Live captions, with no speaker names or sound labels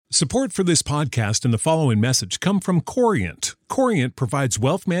Support for this podcast and the following message come from Corient. Corient provides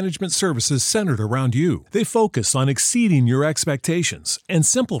wealth management services centered around you. They focus on exceeding your expectations and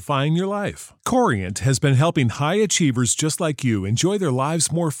simplifying your life. Corient has been helping high achievers just like you enjoy their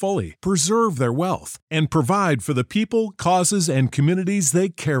lives more fully, preserve their wealth, and provide for the people, causes, and communities they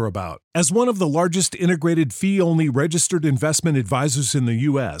care about. As one of the largest integrated fee-only registered investment advisors in the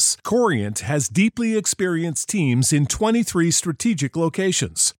U.S., Corient has deeply experienced teams in 23 strategic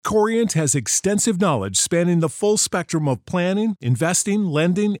locations. Corient has extensive knowledge spanning the full spectrum of planning, investing,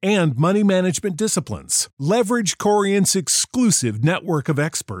 lending, and money management disciplines. Leverage Corient's exclusive network of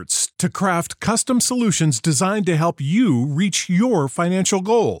experts to craft custom solutions designed to help you reach your financial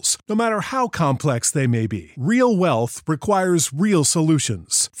goals, no matter how complex they may be. Real wealth requires real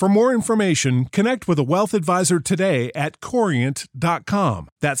solutions. For more information, connect with a wealth advisor today at Corient.com.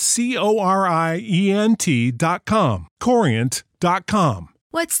 That's Corient.com. Corient.com.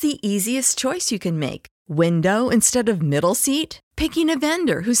 What's the easiest choice you can make? Window instead of middle seat? Picking a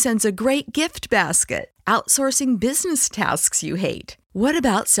vendor who sends a great gift basket? Outsourcing business tasks you hate? What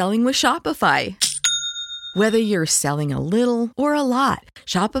about selling with Shopify? Whether you're selling a little or a lot,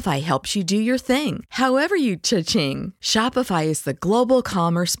 Shopify helps you do your thing, however you cha-ching. Shopify is the global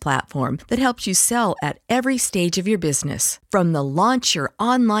commerce platform that helps you sell at every stage of your business. From the launch your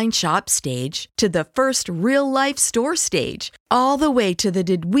online shop stage to the first real-life store stage, all the way to the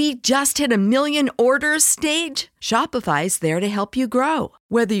did we just hit a million orders stage. Shopify's there to help you grow.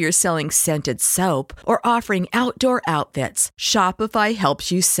 Whether you're selling scented soap or offering outdoor outfits, Shopify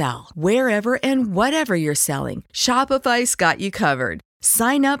helps you sell. Wherever and whatever you're selling, Shopify's got you covered.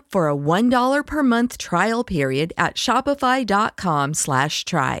 Sign up for a $1 per month trial period at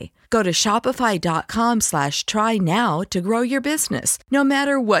shopify.com/try. Go to shopify.com/try now to grow your business, no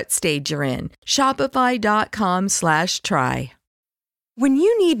matter what stage you're in. Shopify.com/try. When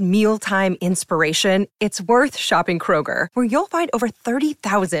you need mealtime inspiration, it's worth shopping Kroger, where you'll find over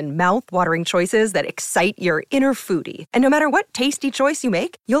 30,000 mouth-watering choices that excite your inner foodie. And no matter what tasty choice you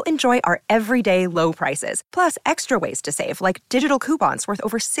make, you'll enjoy our everyday low prices, plus extra ways to save, like digital coupons worth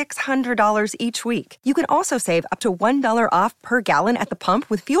over $600 each week. You can also save up to $1 off per gallon at the pump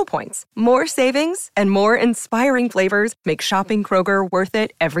with fuel points. More savings and more inspiring flavors make shopping Kroger worth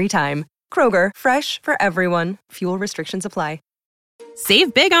it every time. Kroger, fresh for everyone. Fuel restrictions apply.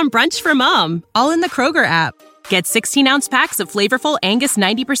 Save big on brunch for mom, all in the Kroger app. Get 16-ounce packs of flavorful Angus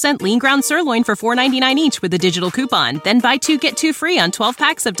 90% lean ground sirloin for $4.99 each with a digital coupon. Then buy 2, get 2 free on 12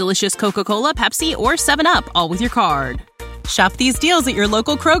 packs of delicious Coca-Cola, Pepsi, or 7-Up, all with your card. Shop these deals at your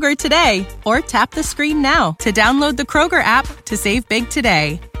local Kroger today, or tap the screen now to download the Kroger app to save big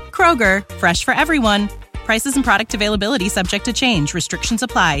today. Kroger, fresh for everyone. Prices and product availability subject to change. Restrictions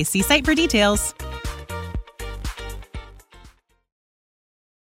apply. See site for details.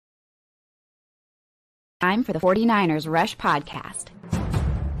 Time for the 49ers Rush Podcast.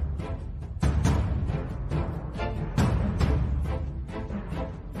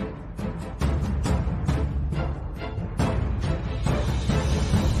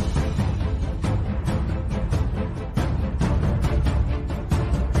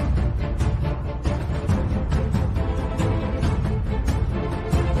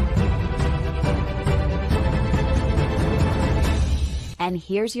 And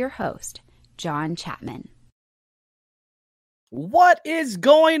here's your host, John Chapman. What is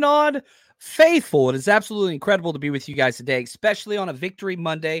going on, faithful? It is absolutely incredible to be with you guys today, especially on a Victory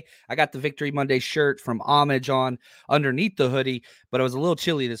Monday. I got the Victory Monday shirt from Homage on underneath the hoodie, but it was a little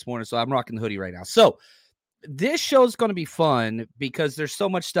chilly this morning, so I'm rocking the hoodie right now. So this show is going to be fun because there's so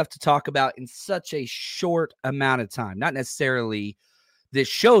much stuff to talk about in such a short amount of time. Not necessarily this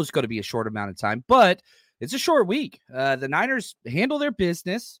show is going to be a short amount of time, but it's a short week. The Niners handle their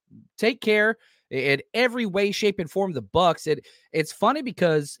business, take care in every way, shape, and form. The Bucs. It's funny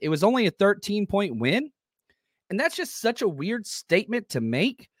because it was only a 13-point win, and that's just such a weird statement to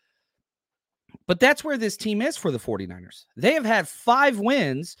make. But that's where this team is for the 49ers. They have had 5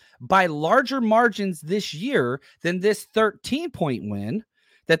 wins by larger margins this year than this 13-point win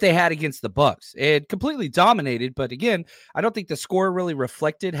that they had against the Bucs. It completely dominated, but again, I don't think the score really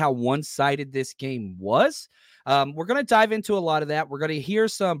reflected how one-sided this game was. We're going to dive into a lot of that. We're going to hear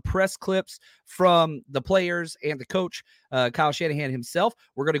some press clips from the players and the coach, Kyle Shanahan himself.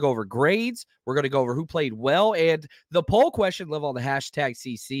 We're going to go over grades. We're going to go over who played well. And the poll question, love all the hashtag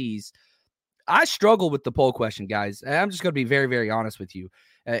CCs. I struggle with the poll question, guys. I'm just going to be very, very honest with you.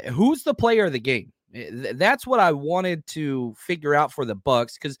 Who's the player of the game? That's what I wanted to figure out for the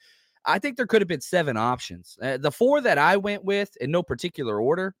Bucs, because I think there could have been 7 options. The 4 that I went with in no particular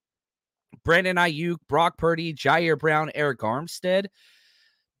order: Brandon Ayuk, Brock Purdy, Jair Brown, Eric Armstead.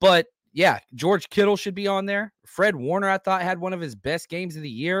 But yeah, George Kittle should be on there. Fred Warner, I thought, had one of his best games of the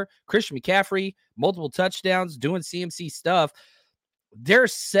year. Christian McCaffrey, multiple touchdowns, doing CMC stuff.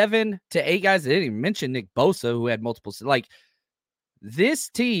 There's 7 to 8 guys. They didn't even mention Nick Bosa, who had multiple. Like, this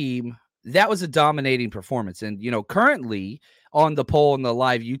team, that was a dominating performance. And, currently on the poll on the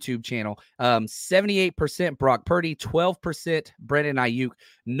live YouTube channel, 78% Brock Purdy, 12% Brandon Ayuk.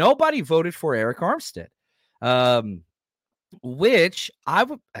 Nobody voted for Eric Armstead. Which I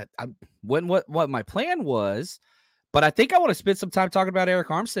wouldn't what my plan was, but I think I want to spend some time talking about Eric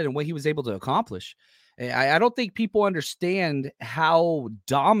Armstead and what he was able to accomplish. I don't think people understand how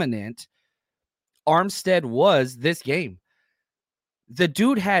dominant Armstead was this game. The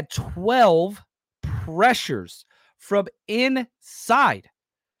dude had 12 pressures from inside.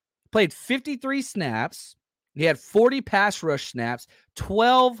 Played 53 snaps. He had 40 pass rush snaps,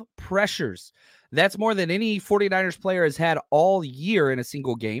 12 pressures. That's more than any 49ers player has had all year in a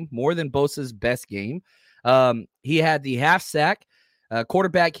single game, more than Bosa's best game. He had the half sack,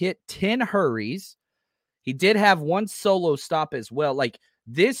 quarterback hit, 10 hurries. He did have one solo stop as well. Like,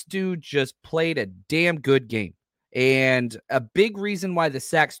 this dude just played a damn good game. And a big reason why the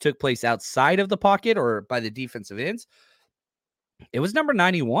sacks took place outside of the pocket or by the defensive ends, it was number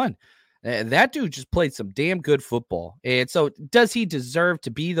 91. That dude just played some damn good football. And so does he deserve to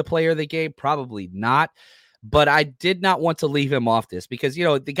be the player of the game? Probably not. But I did not want to leave him off this because,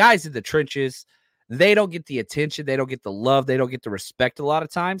 the guys in the trenches, they don't get the attention. They don't get the love. They don't get the respect a lot of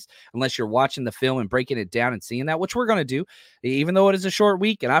times unless you're watching the film and breaking it down and seeing that, which we're going to do, even though it is a short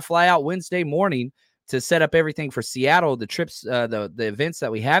week. And I fly out Wednesday morning to set up everything for Seattle, the trips, the events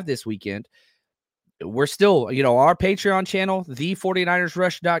that we have this weekend. We're still, our Patreon channel,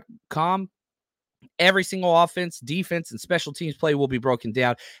 the49ersrush.com. Every single offense, defense, and special teams play will be broken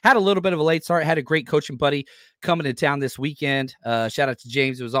down. Had a little bit of a late start. Had a great coaching buddy coming to town this weekend. Shout out to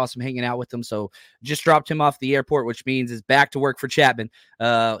James. It was awesome hanging out with him. So just dropped him off the airport, which means it's back to work for Chapman.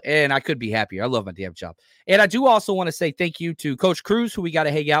 And I could be happier. I love my damn job. And I do also want to say thank you to Coach Cruz, who we got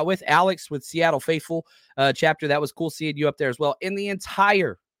to hang out with. Alex with Seattle Faithful chapter. That was cool seeing you up there as well. And the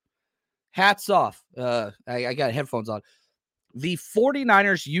entire hats off. I got headphones on. The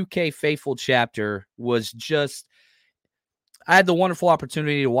 49ers UK Faithful chapter was just, I had the wonderful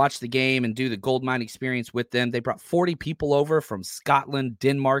opportunity to watch the game and do the gold mine experience with them. They brought 40 people over from Scotland,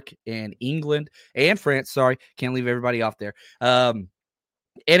 Denmark, and England, and France. Sorry, can't leave everybody off there. And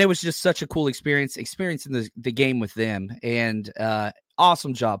it was just such a cool experiencing the game with them. And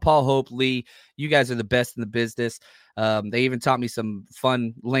awesome job. Paul, Hope, Lee, you guys are the best in the business. They even taught me some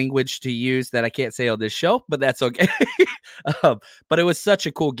fun language to use that I can't say on this show, but that's okay. But it was such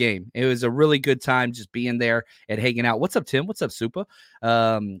a cool game. It was a really good time just being there and hanging out. What's up, Tim? What's up, Supa?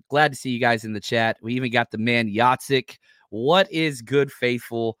 Glad to see you guys in the chat. We even got the man Yatsik. What is good,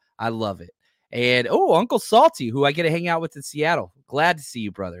 Faithful? I love it. And, Uncle Salty, who I get to hang out with in Seattle. Glad to see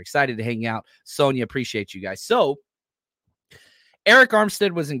you, brother. Excited to hang out. Sonia, appreciate you guys. So, Eric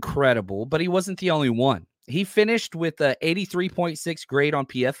Armstead was incredible, but he wasn't the only one. He finished with a 83.6 grade on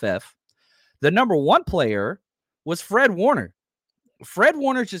PFF. The number one player was Fred Warner. Fred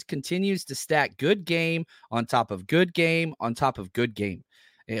Warner just continues to stack good game on top of good game on top of good game.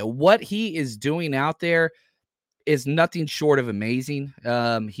 And what he is doing out there is nothing short of amazing.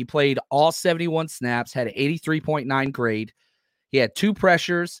 He played all 71 snaps, had an 83.9 grade. He had 2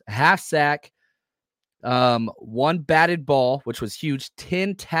 pressures, half sack, 1 batted ball, which was huge,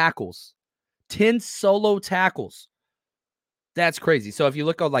 10 tackles, 10 solo tackles. That's crazy. So if you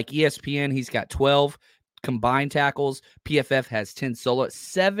look on like ESPN, he's got 12 combined tackles. PFF has 10 solo,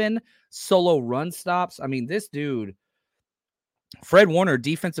 7 solo run stops. I mean, this dude, Fred Warner,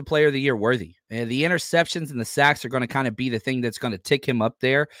 defensive player of the year worthy. And the interceptions and the sacks are going to kind of be the thing that's going to tick him up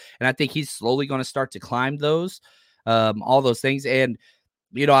there. And I think he's slowly going to start to climb those, all those things. And,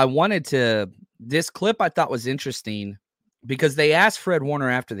 I wanted to, this clip I thought was interesting because they asked Fred Warner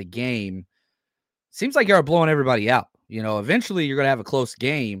after the game, seems like you're blowing everybody out. Eventually you're going to have a close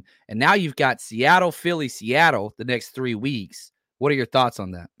game. And now you've got Seattle, Philly, Seattle the next 3 weeks. What are your thoughts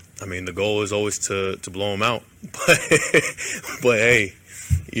on that? I mean, the goal is always to blow them out. But hey,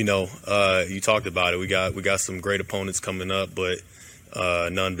 you talked about it. We got some great opponents coming up, but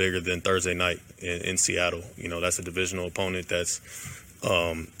none bigger than Thursday night in Seattle. That's a divisional opponent that's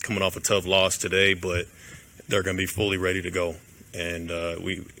coming off a tough loss today, but they're going to be fully ready to go. And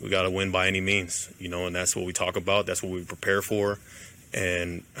we got to win by any means, and that's what we talk about. That's what we prepare for.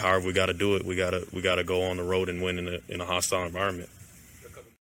 And however we got to do it, we got to go on the road and win in a hostile environment.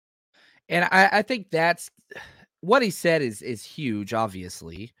 And I think that's what he said is huge,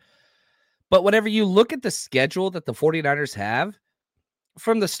 obviously. But whenever you look at the schedule that the 49ers have,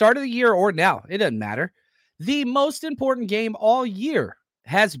 from the start of the year or now, it doesn't matter. The most important game all year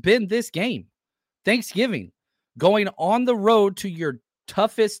has been this game, Thanksgiving, going on the road to your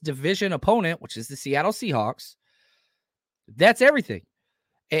toughest division opponent, which is the Seattle Seahawks. That's everything.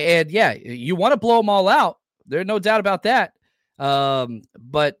 And yeah, you want to blow them all out. There's no doubt about that.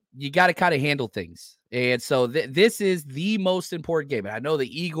 But you got to kind of handle things. And so this is the most important game. And I know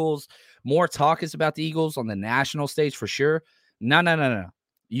the Eagles, more talk is about the Eagles on the national stage for sure. No.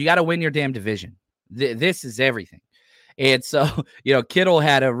 You got to win your damn division. This is everything. And so, Kittle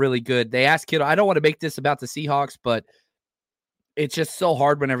had a really good, they asked Kittle, I don't want to make this about the Seahawks, but it's just so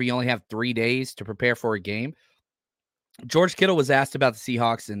hard whenever you only have 3 days to prepare for a game. George Kittle was asked about the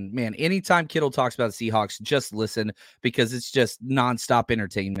Seahawks, and man, anytime Kittle talks about the Seahawks, just listen because it's just nonstop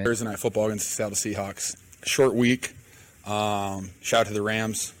entertainment. Thursday night football against the Seattle Seahawks. Short week. Shout out to the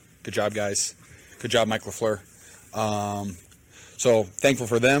Rams. Good job, guys. Good job, Mike LaFleur. So thankful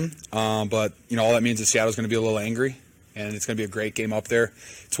for them. But all that means is Seattle's going to be a little angry, and it's going to be a great game up there.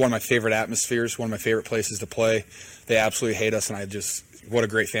 It's one of my favorite atmospheres, one of my favorite places to play. They absolutely hate us, and what a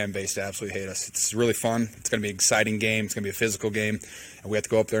great fan base to absolutely hate us. It's really fun. It's going to be an exciting game. It's going to be a physical game, and we have to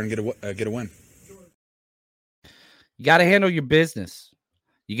go up there and get a win. You got to handle your business.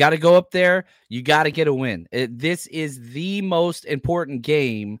 You got to go up there. You got to get a win. This is the most important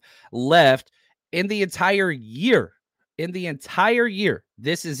game left in the entire year.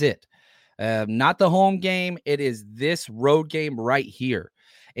 This is it. Not the home game. It is this road game right here.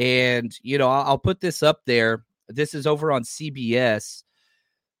 And, I'll put this up there. This is over on CBS,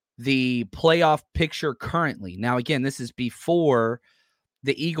 the playoff picture currently. Now, again, this is before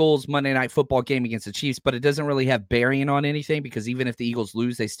the Eagles Monday Night Football game against the Chiefs, but it doesn't really have bearing on anything because even if the Eagles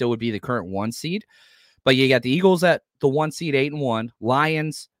lose, they still would be the current 1 seed. But you got the Eagles at the 1 seed, 8-1.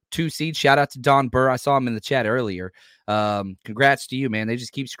 Lions, 2 seed. Shout out to Don Burr. I saw him in the chat earlier. Congrats to you, man. They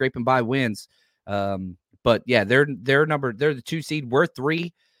just keep scraping by wins. But yeah, they're the 2 seed. We're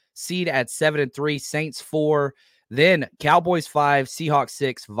 3 seed at 7-3. Saints 4. Then Cowboys 5, Seahawks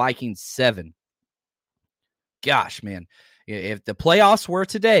 6, Vikings 7. Gosh, man. If the playoffs were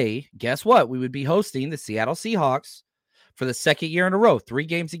today, guess what? We would be hosting the Seattle Seahawks for the second year in a row. 3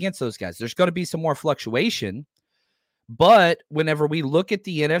 games against those guys. There's going to be some more fluctuation. But whenever we look at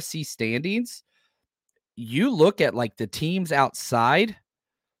the NFC standings, you look at like the teams outside.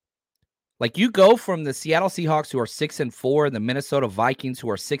 Like you go from the Seattle Seahawks who are 6-4 and the Minnesota Vikings who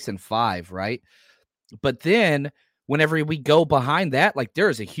are 6-5, right? But then whenever we go behind that, like there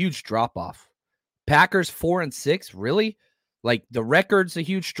is a huge drop off. Packers 4-6, really? Like the record's a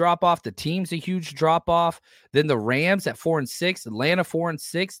huge drop off. The team's a huge drop off. Then the Rams at 4-6, Atlanta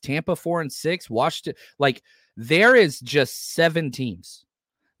 4-6, Tampa 4-6, Washington. Like there is just 7 teams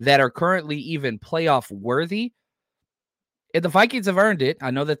that are currently even playoff worthy. And the Vikings have earned it.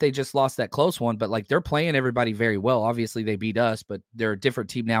 I know that they just lost that close one, but like they're playing everybody very well. Obviously they beat us, but they're a different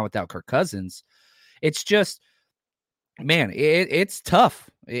team now without Kirk Cousins. It's just, man, it's tough.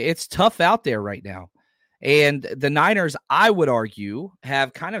 It's tough out there right now. And the Niners, I would argue,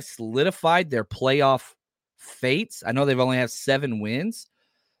 have kind of solidified their playoff fates. I know they've only have 7 wins,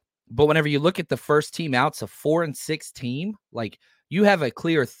 but whenever you look at the first team out, it's a 4-6 team. Like you have a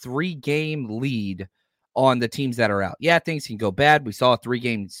clear 3-game lead on the teams that are out. Yeah, things can go bad. We saw 3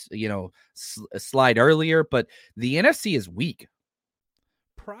 games, slide earlier, but the NFC is weak.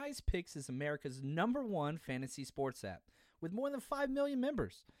 Prize Picks is America's #1 fantasy sports app with more than 5 million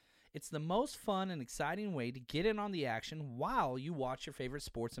members. It's the most fun and exciting way to get in on the action while you watch your favorite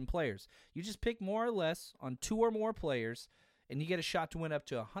sports and players. You just pick more or less on 2 or more players, and you get a shot to win up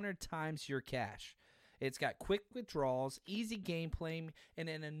to 100 times your cash. It's got quick withdrawals, easy gameplay, and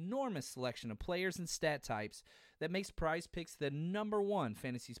an enormous selection of players and stat types that makes Prize Picks the #1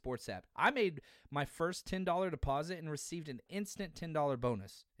 fantasy sports app. I made my first $10 deposit and received an instant $10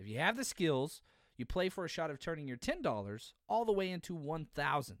 bonus. If you have the skills, you play for a shot of turning your $10 all the way into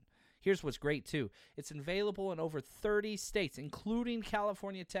 $1,000. Here's what's great, too. It's available in over 30 states, including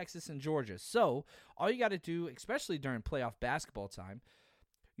California, Texas, and Georgia. So all you got to do, especially during playoff basketball time,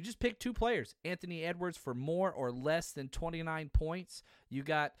 you just pick 2 players. Anthony Edwards for more or less than 29 points. You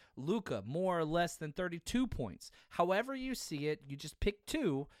got Luka, more or less than 32 points. However you see it, you just pick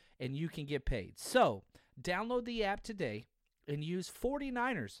 2, and you can get paid. So download the app today and use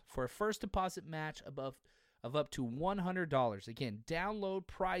 49ers for a first deposit match of up to $100. Again, download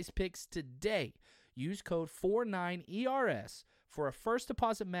Prize Picks today. Use code 49ERS for a first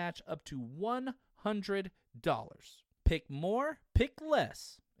deposit match up to $100. Pick more, pick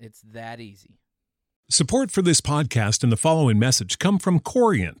less. It's that easy. Support for this podcast and the following message come from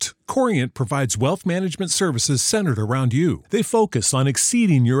Corient. Corient provides wealth management services centered around you. They focus on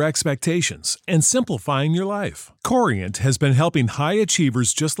exceeding your expectations and simplifying your life. Corient has been helping high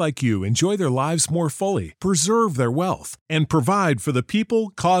achievers just like you enjoy their lives more fully, preserve their wealth, and provide for the people,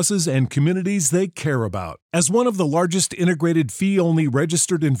 causes, and communities they care about. As one of the largest integrated fee-only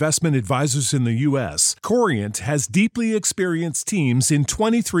registered investment advisors in the U.S., Corient has deeply experienced teams in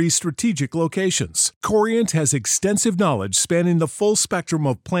 23 strategic locations. Corient has extensive knowledge spanning the full spectrum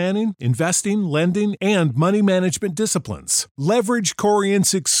of planning, investing, lending, and money management disciplines. Leverage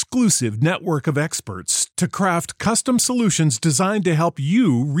Corient's exclusive network of experts to craft custom solutions designed to help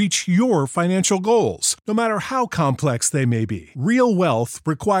you reach your financial goals, no matter how complex they may be. Real wealth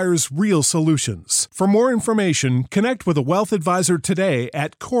requires real solutions. For more information, connect with a wealth advisor today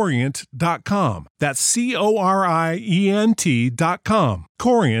at Corient.com. That's Corient.com.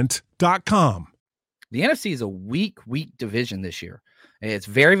 Corient.com. The NFC is a weak division this year. It's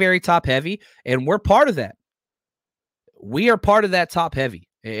very, very top heavy, and we're part of that. We are part of that top heavy,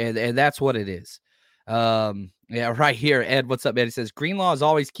 and that's what it is. Yeah, right here, Ed, what's up, Ed? He says, Greenlaw is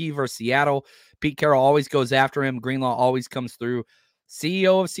always key versus Seattle. Pete Carroll always goes after him. Greenlaw always comes through.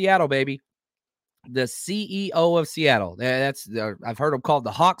 CEO of Seattle, baby. The CEO of Seattle. That's I've heard him called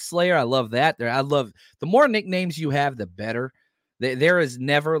the Hawk Slayer. I love that. I love the more nicknames you have, the better. There is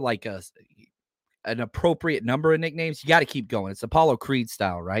never like an appropriate number of nicknames. You got to keep going. It's Apollo Creed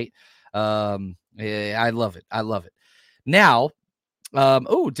style, right? I love it. I love it. Now,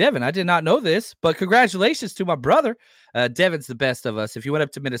 Devin, I did not know this, but congratulations to my brother. Devin's the best of us. If you went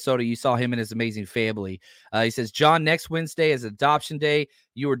up to Minnesota, you saw him and his amazing family. He says, John, next Wednesday is adoption day.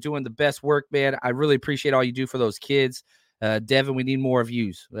 You are doing the best work, man. I really appreciate all you do for those kids. Devin, we need more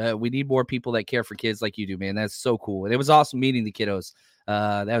views. We need more people that care for kids like you do, man. That's so cool. And it was awesome meeting the kiddos.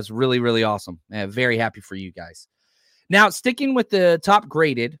 That was really, really awesome. Very happy for you guys. Now, sticking with the top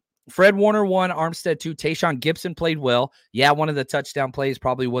graded, Fred Warner 1, Armstead 2, Tayshaun Gibson played well. Yeah, one of the touchdown plays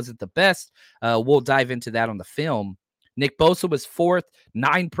probably wasn't the best. We'll dive into that on the film. Nick Bosa was 4th,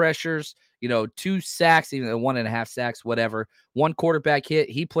 9 pressures, 2 sacks, even 1.5 sacks, whatever. 1 quarterback hit.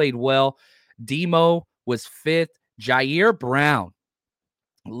 He played well. Demo was 5th. Jair Brown.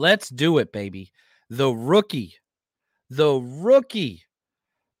 Let's do it, baby. The rookie.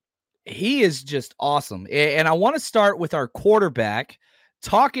 He is just awesome. And I want to start with our quarterback,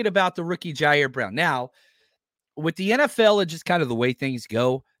 talking about the rookie Jair Brown. Now, with the NFL and just kind of the way things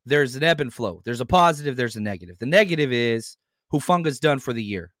go, there's an ebb and flow. There's a positive, there's a negative. The negative is Hufunga's done for the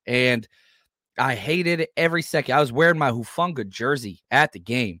year. And I hated it every second. I was wearing my Hufunga jersey at the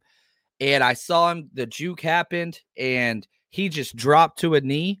game. And I saw him, the juke happened, and he just dropped to a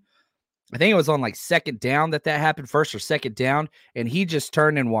knee. I think it was on like second down that happened, first or second down. And he just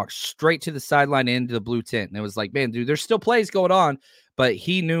turned and walked straight to the sideline into the blue tent. And it was like, man, dude, there's still plays going on. But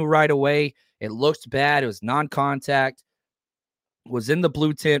he knew right away it looked bad. It was non-contact. Was in the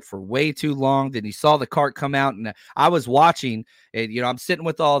blue tent for way too long. Then he saw the cart come out, and I was watching. And, I'm sitting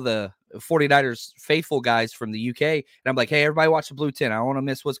with all the 49ers faithful guys from the UK, and I'm like, hey, everybody watch the blue tent. I don't want to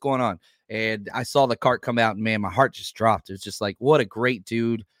miss what's going on. And I saw the cart come out, and, man, my heart just dropped. It was just like, what a great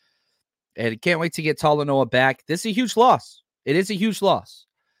dude. And I can't wait to get Talanoa back. This is a huge loss. It is a huge loss.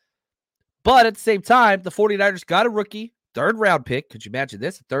 But at the same time, the 49ers got a rookie, 3rd-round pick. Could you imagine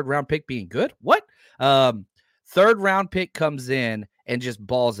this? A 3rd-round pick being good? What? 3rd-round pick comes in and just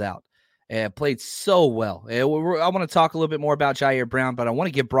balls out and played so well. I want to talk a little bit more about Jair Brown, but I want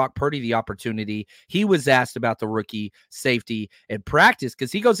to give Brock Purdy the opportunity. He was asked about the rookie safety and practice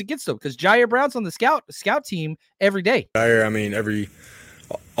because he goes against them because Jair Brown's on the scout team every day. Jair,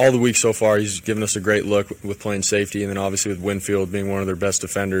 all the week so far, he's given us a great look with playing safety, and then obviously with Winfield being one of their best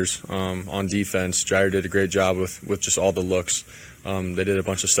defenders on defense. Jair did a great job with just all the looks. They did a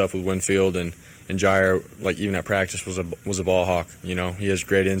bunch of stuff with Winfield, and Jair, like even at practice, was a ball hawk. He has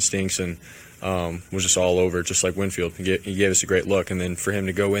great instincts and was just all over, just like Winfield. He gave us a great look, and then for him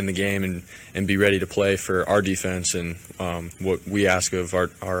to go in the game and be ready to play for our defense and what we ask of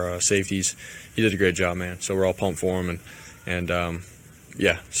our safeties, he did a great job, man. So we're all pumped for him, and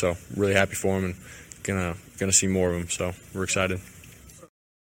yeah, so really happy for him, and gonna see more of him. So we're excited,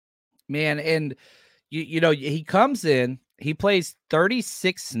 man. And he comes in. He plays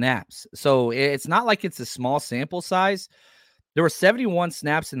 36 snaps. So it's not like it's a small sample size. There were 71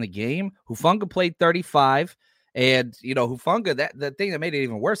 snaps in the game. Hufunga played 35. And, Hufunga, the thing that made it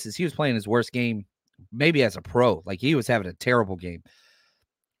even worse is he was playing his worst game maybe as a pro. Like, he was having a terrible game.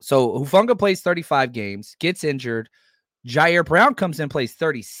 So Hufunga plays 35 games, gets injured. Jair Brown comes in, plays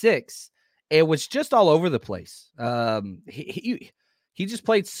 36. It was just all over the place. He just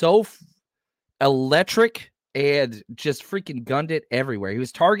played so electric and just freaking gunned it everywhere. He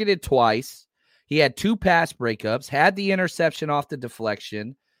was targeted twice. He had 2 pass breakups, had the interception off the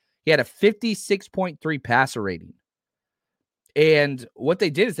deflection. He had a 56.3 passer rating. And what they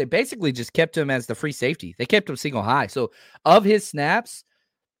did is they basically just kept him as the free safety. They kept him single high. So of his snaps,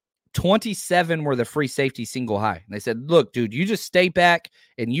 27 were the free safety single high. And they said, look, dude, you just stay back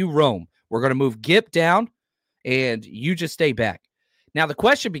and you roam. We're going to move Gip down and you just stay back. Now, the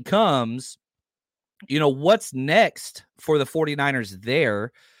question becomes, what's next for the 49ers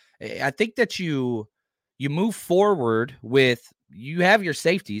there? I think that you move forward with, you have your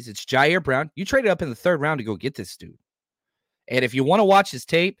safeties. It's Jair Brown. You traded up in the 3rd round to go get this dude. And if you want to watch his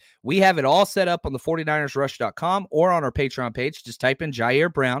tape, we have it all set up on the 49ersrush.com or on our Patreon page. Just type in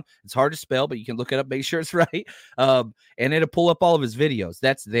Jair Brown. It's hard to spell, but you can look it up, make sure it's right. And it'll pull up all of his videos.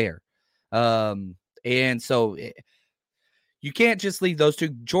 That's there. And so you can't just leave those two.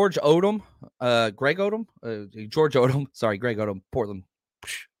 Greg Odom, Portland,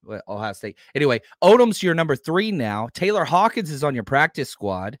 Ohio State. Anyway, Odom's your number 3 now. Taylor Hawkins is on your practice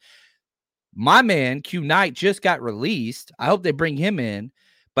squad. My man, Q Knight, just got released. I hope they bring him in.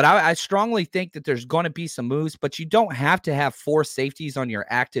 But I strongly think that there's going to be some moves, but you don't have to have 4 safeties on your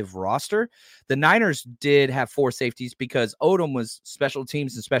active roster. The Niners did have 4 safeties because Odom was special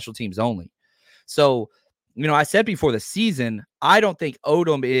teams and special teams only. So, I said before the season, I don't think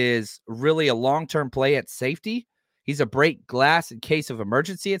Odom is really a long-term play at safety. He's a break glass in case of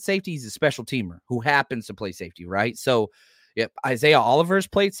emergency at safety. He's a special teamer who happens to play safety, right? So, yep, Isaiah Oliver's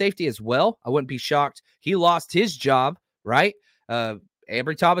played safety as well. I wouldn't be shocked. He lost his job, right?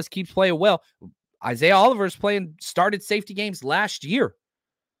 Ambry Thomas keeps playing well. Isaiah Oliver's started safety games last year.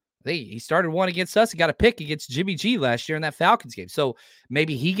 He started one against us and got a pick against Jimmy G last year in that Falcons game. So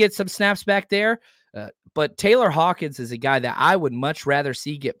maybe he gets some snaps back there. But Taylor Hawkins is a guy that I would much rather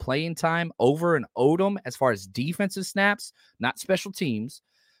see get playing time over an Odom as far as defensive snaps, not special teams.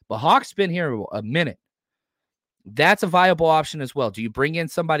 But Hawk's been here a minute. That's a viable option as well. Do you bring in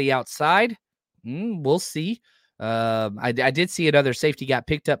somebody outside? We'll see. I did see another safety got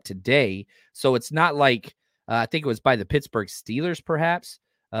picked up today. So it's not like, I think it was by the Pittsburgh Steelers, perhaps.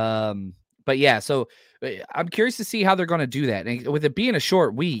 But yeah, so I'm curious to see how they're going to do that. And with it being a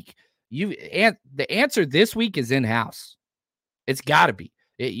short week, the answer this week is in-house. It's got to be.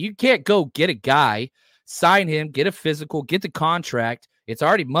 You can't go get a guy, sign him, get a physical, get the contract. It's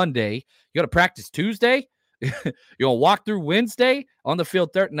already Monday. You got to practice Tuesday. You're going to walk through Wednesday on the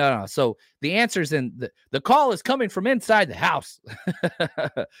field. No. So the answer's in the call is coming from inside the house.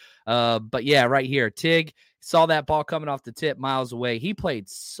 But yeah, right here, Tig saw that ball coming off the tip miles away. He played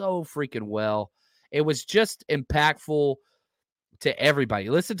so freaking well. It was just impactful to everybody.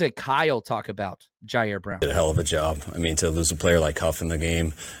 Listen to Kyle talk about Jair Brown. Did a hell of a job. I mean, to lose a player like Huff in the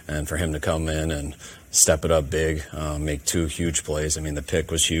game and for him to come in and step it up big, make 2 huge plays. I mean, the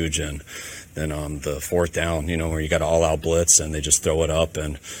pick was huge, and then the 4th down, where you got an all-out blitz and they just throw it up.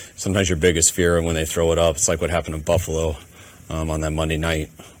 And sometimes your biggest fear when they throw it up, it's like what happened in Buffalo on that Monday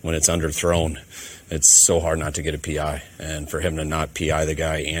night when it's underthrown. It's so hard not to get a PI. And for him to not PI the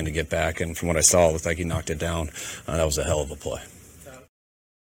guy and to get back, and from what I saw, it looked like he knocked it down. That was a hell of a play.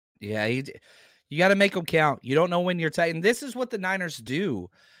 Yeah, you got to make them count. You don't know when you're tight. And this is what the Niners do.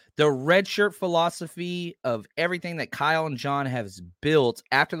 The red shirt philosophy of everything that Kyle and John have built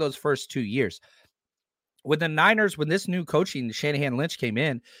after those first 2 years. When the Niners, when this new coaching, Shanahan Lynch came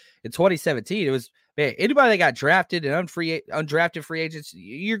in 2017, it was, man, anybody that got drafted and undrafted free agents,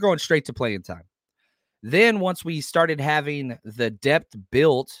 you're going straight to playing time. Then once we started having the depth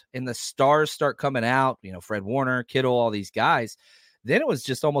built and the stars start coming out, Fred Warner, Kittle, all these guys, then it was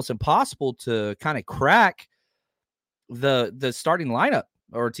just almost impossible to kind of crack the starting lineup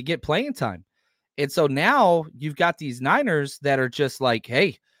or to get playing time. And so now you've got these Niners that are just like,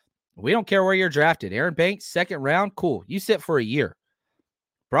 hey, we don't care where you're drafted. Aaron Banks, 2nd round, cool. You sit for a year.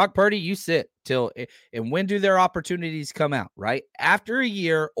 Brock Purdy, you sit till, and when do their opportunities come out, right? After a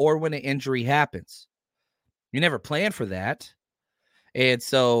year or when an injury happens. You never plan for that. And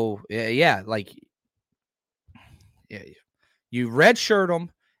so, yeah, you redshirt them,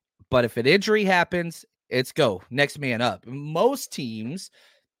 but if an injury happens, it's go. Next man up. Most teams,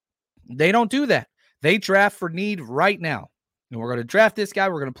 they don't do that. They draft for need right now. And we're going to draft this guy.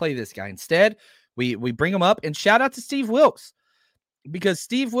 We're going to play this guy. Instead, we bring him up. And shout out to Steve Wilks, because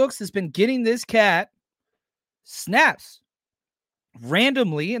Steve Wilks has been getting this cat snaps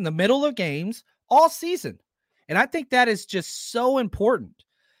randomly in the middle of games all season. And I think that is just so important.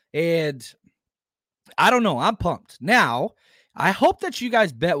 And I don't know. I'm pumped. Now, I hope that you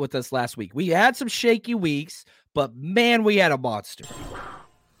guys bet with us last week. We had some shaky weeks, but man, we had a monster.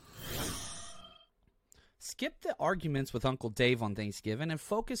 Skip the arguments with Uncle Dave on Thanksgiving and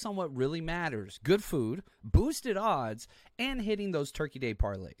focus on what really matters. Good food, boosted odds, and hitting those Turkey Day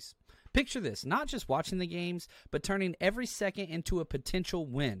parlays. Picture this, not just watching the games, but turning every second into a potential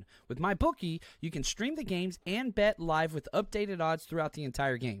win. With MyBookie, you can stream the games and bet live with updated odds throughout the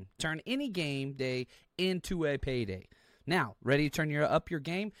entire game. Turn any game day into a payday. Now, ready to turn up your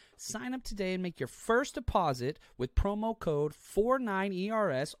game? Sign up today and make your first deposit with promo code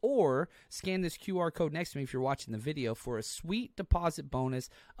 49ERS or scan this QR code next to me if you're watching the video for a sweet deposit bonus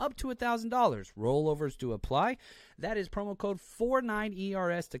up to $1,000. Rollovers do apply. That is promo code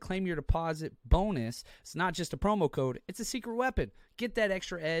 49ERS to claim your deposit bonus. It's not just a promo code, it's a secret weapon. Get that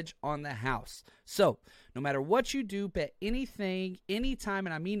extra edge on the house. So, no matter what you do, bet anything, anytime,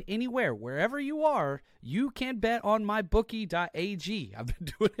 and I mean anywhere, wherever you are, you can bet on mybookie.ag. I've been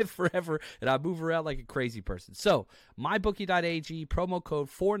doing it forever, and I move around like a crazy person. So, mybookie.ag, promo code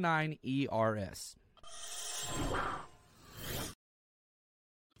 49ERS.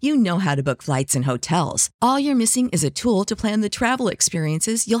 You know how to book flights and hotels. All you're missing is a tool to plan the travel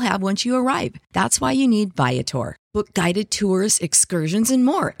experiences you'll have once you arrive. That's why you need Viator. Book guided tours, excursions, and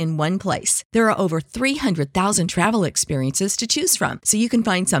more in one place. There are over 300,000 travel experiences to choose from, so you can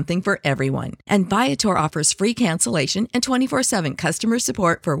find something for everyone. And Viator offers free cancellation and 24/7 customer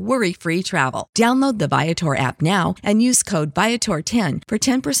support for worry-free travel. Download the Viator app now and use code Viator10 for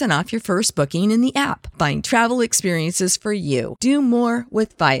 10% off your first booking in the app. Find travel experiences for you. Do more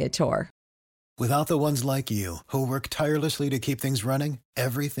with Viator. Without the ones like you, who work tirelessly to keep things running,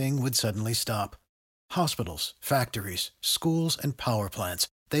 everything would suddenly stop. Hospitals, factories, schools, and power plants,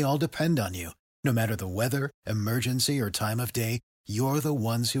 they all depend on you. No matter the weather, emergency, or time of day, you're the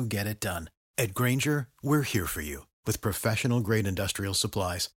ones who get it done. At Grainger, we're here for you with professional-grade industrial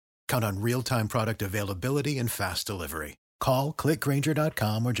supplies. Count on real-time product availability and fast delivery. Call, click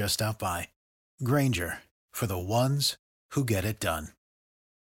Grainger.com, or just stop by. Grainger, for the ones who get it done.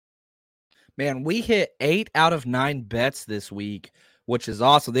 Man, we hit 8 out of 9 bets this week, which is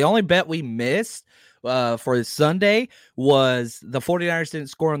awesome. The only bet we missed for Sunday was the 49ers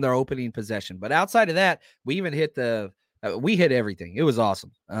didn't score on their opening possession. But outside of that, we even hit we hit everything. It was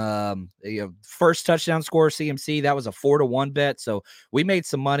awesome. First touchdown score, CMC, that was a 4-1 bet. So we made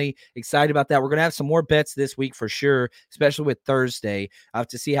some money. Excited about that. We're going to have some more bets this week for sure, especially with Thursday. I have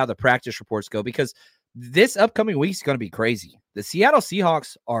to see how the practice reports go because this upcoming week is going to be crazy. The Seattle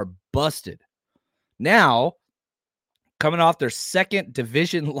Seahawks are busted. Now, coming off their second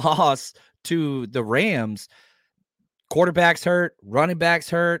division loss to the Rams, quarterbacks hurt, running backs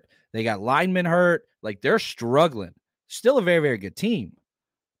hurt, they got linemen hurt. Like, they're struggling. Still a very, very good team.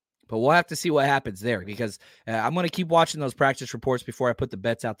 But we'll have to see what happens there because I'm going to keep watching those practice reports before I put the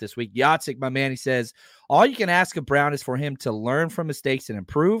bets out this week. Yatsik, my man, he says, all you can ask of Brown is for him to learn from mistakes and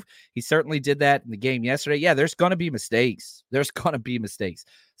improve. He certainly did that in the game yesterday. Yeah, there's going to be mistakes.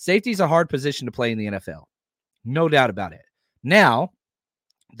 Safety is a hard position to play in the NFL. No doubt about it. Now,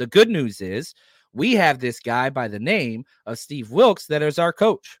 the good news is we have this guy by the name of Steve Wilks that is our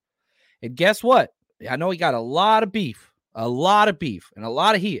coach. And guess what? I know he got a lot of beef and a lot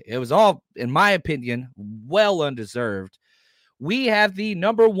of heat. It was all, in my opinion, well undeserved. We have the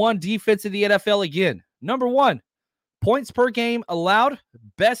number 1 defense in the NFL again. Number 1. Points per game allowed,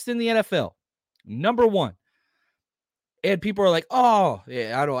 best in the NFL. Number 1. And people are like, oh,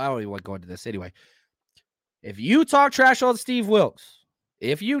 yeah, I don't even want to go into this anyway. If you talk trash on Steve Wilks,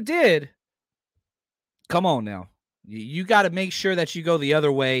 if you did, come on now. You got to make sure that you go the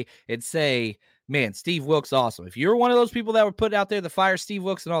other way and say, man, Steve Wilks awesome. If you're one of those people that were put out there to fire Steve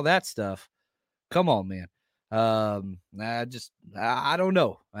Wilks and all that stuff, come on, man. I don't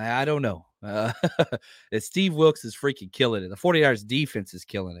know. Steve Wilks is freaking killing it. The 49ers defense is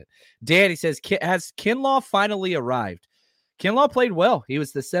killing it. Danny says, has Kinlaw finally arrived? Kinlaw played well. He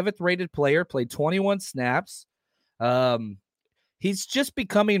was the 7th rated player, played 21 snaps. He's just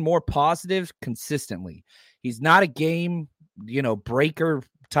becoming more positive consistently. He's not a game, breaker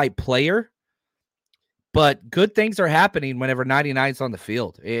type player, but good things are happening whenever 99 is on the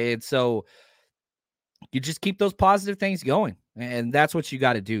field. And so you just keep those positive things going, and that's what you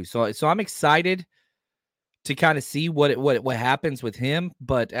got to do. So I'm excited to kind of see what happens with him,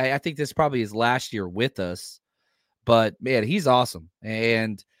 but I think this probably is last year with us. But, man, he's awesome.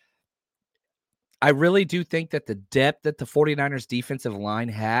 And I really do think that the depth that the 49ers defensive line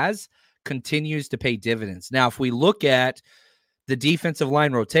has continues to pay dividends. Now, if we look at the defensive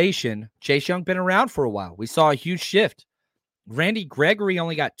line rotation, Chase Young been around for a while. We saw a huge shift. Randy Gregory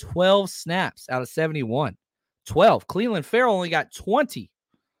only got 12 snaps out of 71. 12. Cleveland Farrell only got 20.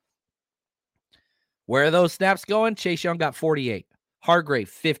 Where are those snaps going? Chase Young got 48. Hargrave,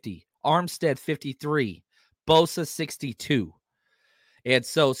 50. Armstead, 53. Bosa 62. And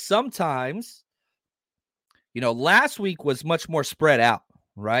so sometimes, last week was much more spread out,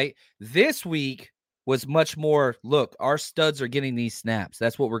 right? This week was much more, look, our studs are getting these snaps.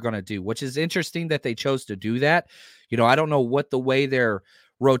 That's what we're going to do, which is interesting that they chose to do that. I don't know what the way their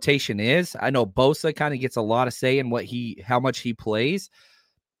rotation is. I know Bosa kind of gets a lot of say in how much he plays,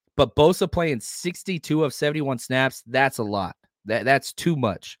 but Bosa playing 62 of 71 snaps, that's a lot. That's too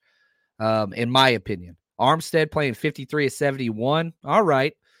much, in my opinion. Armstead playing 53 of 71. All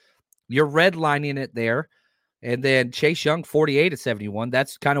right. You're redlining it there. And then Chase Young, 48 of 71.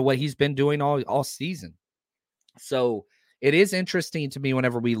 That's kind of what he's been doing all season. So it is interesting to me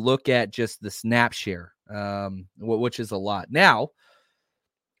whenever we look at just the snap share, which is a lot. Now,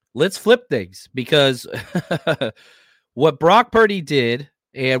 let's flip things, because what Brock Purdy did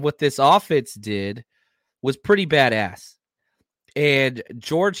and what this offense did was pretty badass. And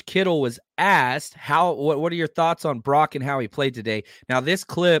George Kittle was asked, what are your thoughts on Brock and how he played today? Now, this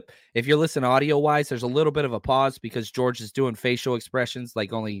clip, if you're listening audio-wise, there's a little bit of a pause because George is doing facial expressions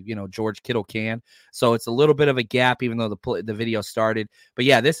like only, George Kittle can. So it's a little bit of a gap, even though the video started. But,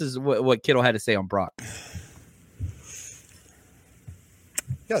 yeah, this is what Kittle had to say on Brock.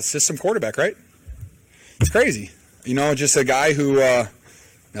 Yeah, system quarterback, right? It's crazy. Just a guy who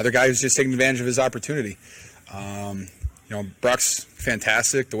another guy who's just taking advantage of his opportunity. Brock's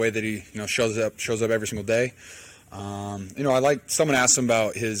fantastic, the way that he, shows up every single day. I like, someone asked him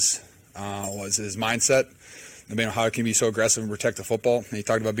about his mindset, how it can be so aggressive and protect the football. And he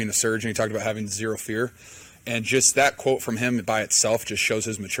talked about being a surgeon. He talked about having zero fear. And just that quote from him by itself just shows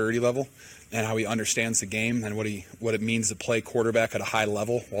his maturity level and how he understands the game and what it means to play quarterback at a high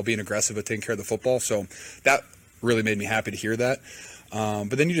level while being aggressive at taking care of the football. So that really made me happy to hear that.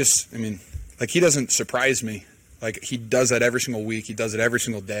 But then he doesn't surprise me. Like, he does that every single week. He does it every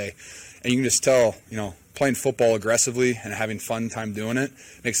single day. And you can just tell, playing football aggressively and having fun time doing it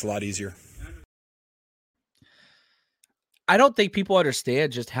makes it a lot easier. I don't think people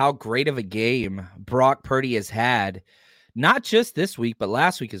understand just how great of a game Brock Purdy has had, not just this week, but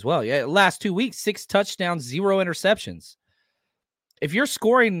last week as well. Yeah, last 2 weeks, 6 touchdowns, 0 interceptions. If you're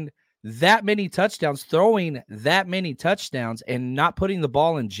scoring that many touchdowns, throwing that many touchdowns, and not putting the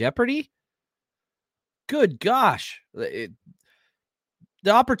ball in jeopardy, good gosh, the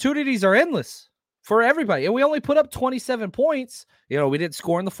opportunities are endless for everybody. And we only put up 27 points. We didn't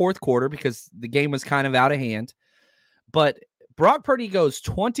score in the fourth quarter because the game was kind of out of hand. But Brock Purdy goes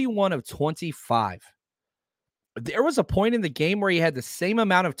 21 of 25. There was a point in the game where he had the same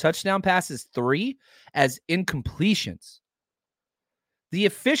amount of touchdown passes, 3, as incompletions. The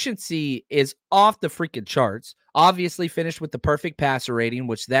efficiency is off the freaking charts. Obviously finished with the perfect passer rating,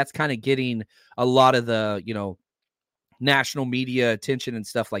 which that's kind of getting a lot of the, national media attention and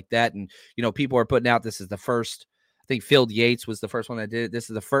stuff like that. And, people are putting out, this is the first, I think Field Yates was the first one that did it. This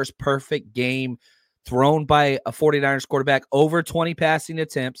is the first perfect game thrown by a 49ers quarterback, over 20 passing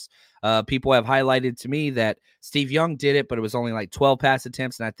attempts. People have highlighted to me that Steve Young did it, but it was only like 12 pass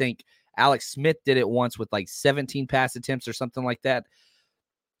attempts. And I think Alex Smith did it once with like 17 pass attempts or something like that.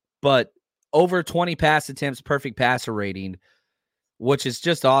 But over 20 pass attempts, perfect passer rating, which is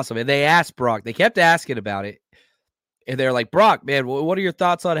just awesome. And they asked Brock, they kept asking about it. And they're like, Brock, man, what are your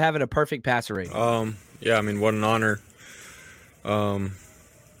thoughts on having a perfect passer rating? Yeah, what an honor. What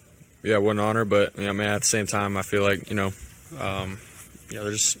an honor. But, at the same time, I feel like,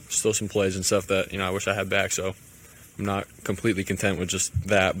 there's still some plays and stuff that, I wish I had back. So I'm not completely content with just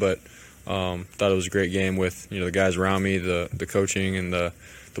that. But thought it was a great game with, the guys around me, the coaching and the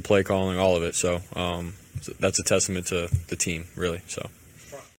play calling, all of it. So that's a testament to the team, really. So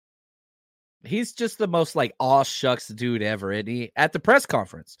he's just the most aw shucks dude ever. And he at the press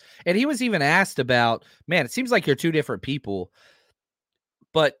conference, and he was even asked about, man, it seems like you're two different people,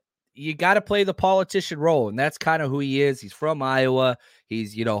 but you got to play the politician role. And that's kind of who he is. He's from Iowa.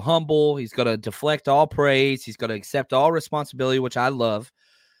 He's, humble. He's going to deflect all praise. He's going to accept all responsibility, which I love.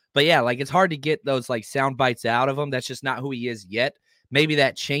 But yeah, it's hard to get those sound bites out of him. That's just not who he is yet. Maybe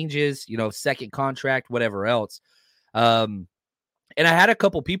that changes, second contract, whatever else. And I had a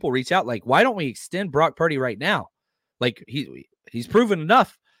couple people reach out why don't we extend Brock Purdy right now? He's proven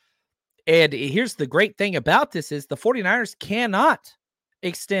enough. And here's the great thing about this is the 49ers cannot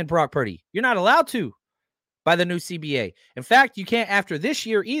extend Brock Purdy. You're not allowed to by the new CBA. In fact, you can't after this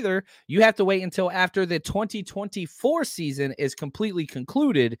year either. You have to wait until after the 2024 season is completely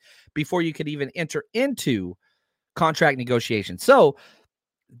concluded before you could even enter into contract negotiations. So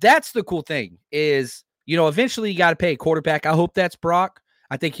that's the cool thing is, eventually you got to pay a quarterback. I hope that's Brock.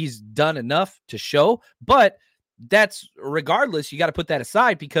 I think he's done enough to show, but that's regardless. You got to put that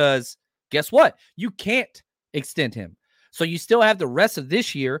aside because guess what? You can't extend him. So you still have the rest of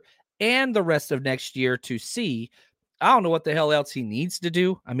this year and the rest of next year to see. I don't know what the hell else he needs to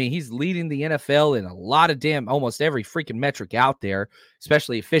do. I mean, he's leading the NFL in a lot of almost every freaking metric out there,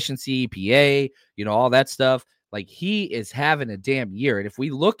 especially efficiency, EPA, all that stuff. Like, he is having a damn year. And if we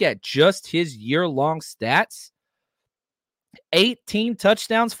look at just his year-long stats, 18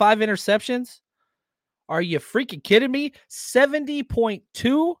 touchdowns, 5 interceptions. Are you freaking kidding me?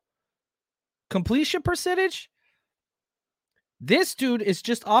 70.2 completion percentage? This dude is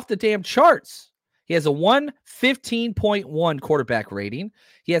just off the damn charts. He has a 115.1 quarterback rating.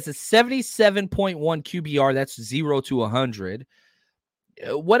 He has a 77.1 QBR. That's 0 to 100.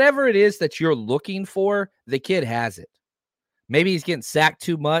 Whatever it is that you're looking for, the kid has it. Maybe he's getting sacked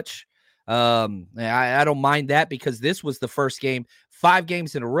too much. I don't mind that, because this was the first game, 5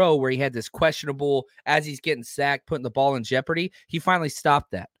 games in a row, where he had this questionable, as he's getting sacked, putting the ball in jeopardy. He finally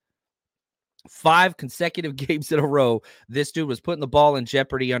stopped that. 5 consecutive games in a row, this dude was putting the ball in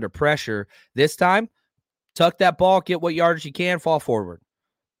jeopardy under pressure. This time, tuck that ball, get what yardage you can, fall forward.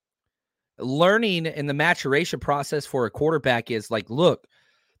 Learning in the maturation process for a quarterback is like, look,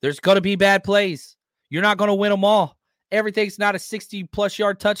 there's going to be bad plays. You're not going to win them all. Everything's not a 60-plus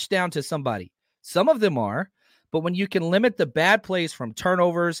yard touchdown to somebody. Some of them are, but when you can limit the bad plays from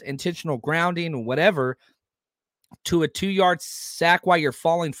turnovers, intentional grounding, and whatever, to a 2-yard sack while you're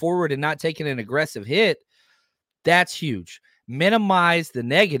falling forward and not taking an aggressive hit, that's huge. Minimize the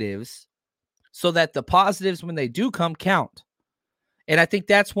negatives so that the positives, when they do come, count. And I think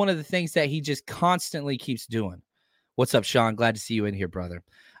that's one of the things that he just constantly keeps doing. What's up, Sean? Glad to see you in here, brother.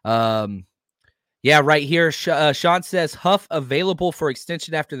 Yeah, right here. Sean says, Huff available for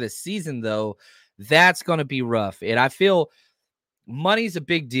extension after the season, though. That's going to be rough. And I feel money's a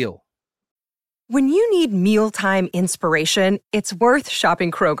big deal. When you need mealtime inspiration, it's worth shopping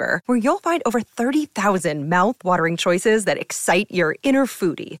Kroger, where you'll find over 30,000 mouth-watering choices that excite your inner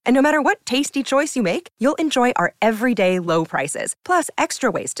foodie. And no matter what tasty choice you make, you'll enjoy our everyday low prices, plus extra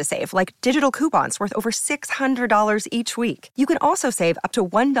ways to save, like digital coupons worth over $600 each week. You can also save up to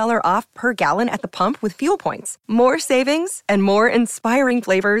 $1 off per gallon at the pump with fuel points. More savings and more inspiring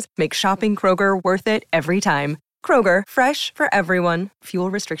flavors make shopping Kroger worth it every time. Kroger, fresh for everyone.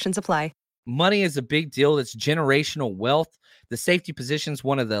 Fuel restrictions apply. Money is a big deal. It's generational wealth. The safety position is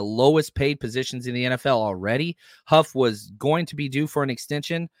one of the lowest paid positions in the NFL already. Huff was going to be due for an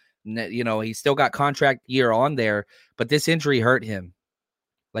extension. He still got contract year on there, but this injury hurt him.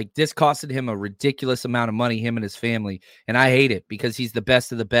 Like, this costed him a ridiculous amount of money, him and his family. And I hate it, because he's the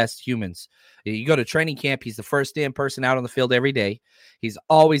best of the best humans. You go to training camp, he's the first damn person out on the field every day. He's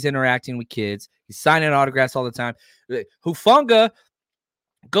always interacting with kids. He's signing autographs all the time. Hufanga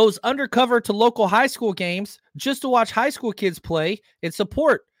goes undercover to local high school games just to watch high school kids play and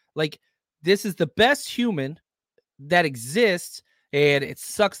support. Like, this is the best human that exists, and it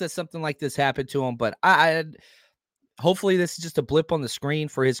sucks that something like this happened to him. But hopefully this is just a blip on the screen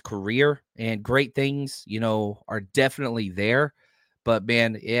for his career, and great things, are definitely there. But,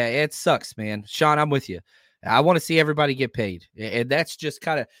 man, yeah, it sucks, man. Sean, I'm with you. I want to see everybody get paid. And that's just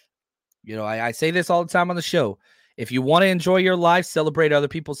kind of, I say this all the time on the show. If you want to enjoy your life, celebrate other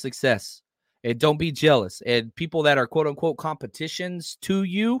people's success, and don't be jealous. And people that are quote unquote competitions to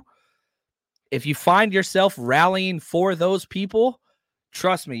you, if you find yourself rallying for those people,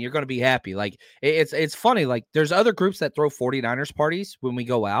 trust me, you're going to be happy. Like, it's funny. Like, there's other groups that throw 49ers parties when we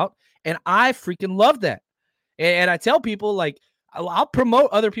go out, and I freaking love that. And I tell people, like, I'll promote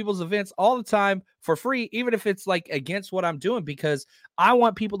other people's events all the time for free, even if it's like against what I'm doing, because I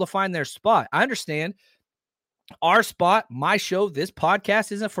want people to find their spot. I understand our spot, my show, this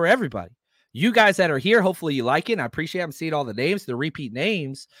podcast isn't for everybody. You guys that are here, hopefully you like it. And I appreciate I'm seeing all the names, the repeat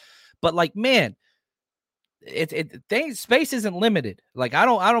names. But, like, man, space isn't limited. Like, I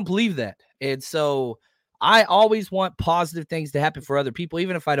don't believe that. And so I always want positive things to happen for other people,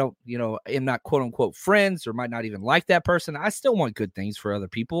 even if I don't, am not quote unquote friends or might not even like that person. I still want good things for other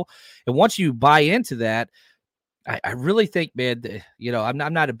people. And once you buy into that, I really think, man,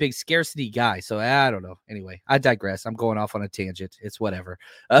 I'm not a big scarcity guy, so I don't know. Anyway, I digress. I'm going off on a tangent. It's whatever.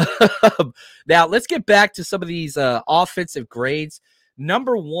 Now, let's get back to some of these offensive grades.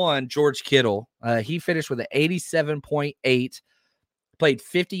 Number 1, George Kittle. He finished with an 87.8, played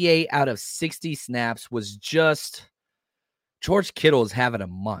 58 out of 60 snaps, George Kittle is having a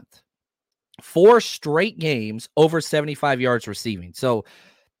month. 4 straight games over 75 yards receiving. So,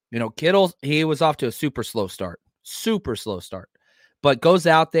 Kittle, he was off to a super slow start, but goes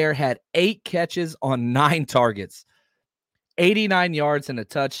out there, had 8 catches on 9 targets, 89 yards and a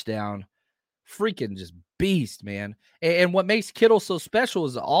touchdown. Freaking just beast, man. And what makes Kittle so special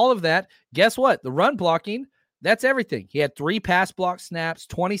is all of that. Guess what? The run blocking That's everything. He had 3 pass block snaps,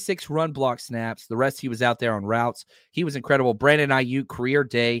 26 run block snaps. The rest he was out there on routes. He was incredible. Brandon Ayuk, career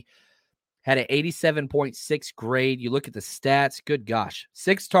day, had an 87.6 grade. You look at the stats, good gosh.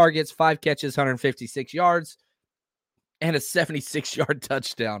 6 targets, 5 catches, 156 yards, and a 76-yard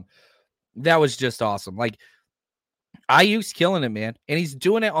touchdown. That was just awesome. Like, Ayuk's killing it, man. And he's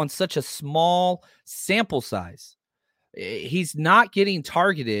doing it on such a small sample size. He's not getting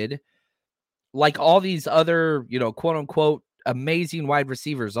targeted like all these other, quote unquote, amazing wide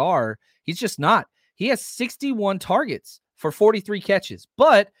receivers are. He's just not. He has 61 targets for 43 catches,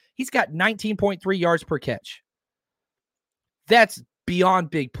 but he's got 19.3 yards per catch. That's beyond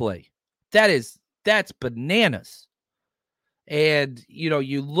big play. That's bananas. And,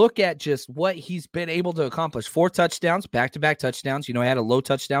 you look at just what he's been able to accomplish. 4 touchdowns, back-to-back touchdowns. He had a low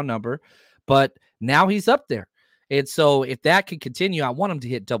touchdown number, but now he's up there. And so if that could continue, I want him to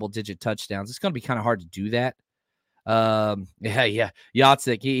hit double-digit touchdowns. It's going to be kind of hard to do that. Yeah.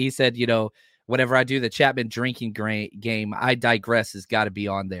 Yatsik, he said, whenever I do the Chapman drinking game, I digress has got to be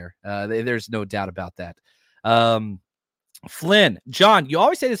on there. There's no doubt about that. Flynn, John, you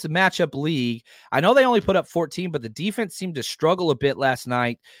always say this is a matchup league. I know they only put up 14, but the defense seemed to struggle a bit last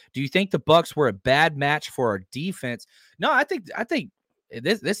night. Do you think the Bucs were a bad match for our defense? No, I think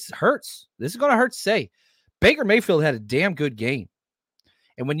this hurts. This is going to hurt to say. Baker Mayfield had a damn good game.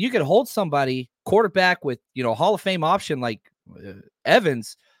 And when you can hold somebody, quarterback with, Hall of Fame option like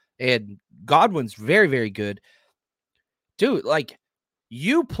Evans, and Godwin's very, very good. Dude, like,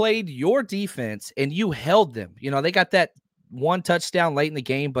 you played your defense and you held them. They got that 1 touchdown late in the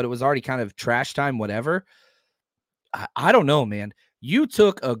game, but it was already kind of trash time, whatever. I don't know, man. You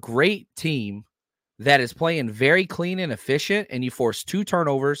took a great team that is playing very clean and efficient, and you forced 2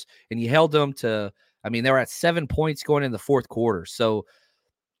 turnovers, and you held them to, they were at 7 points going in the fourth quarter. So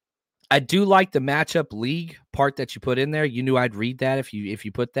I do like the matchup league part that you put in there. You knew I'd read that if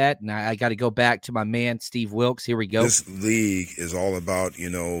you put that. And I got to go back to my man, Steve Wilkes. Here we go. This league is all about,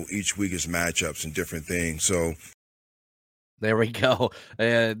 each week is matchups and different things. So there we go.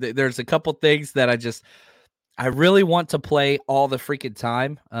 There's a couple things that I really want to play all the freaking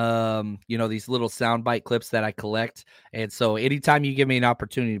time. These little soundbite clips that I collect. And so anytime you give me an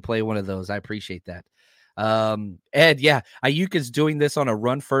opportunity to play one of those, I appreciate that. Ed, yeah, Ayuk is doing this on a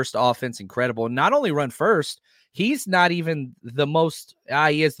run-first offense. Incredible. Not only run first, he's not even the most,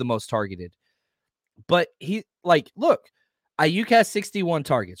 he is the most targeted. But look, Ayuk has 61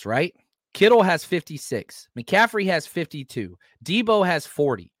 targets, right? Kittle has 56. McCaffrey has 52. Debo has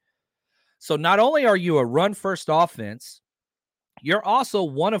 40. So not only are you a run-first offense, you're also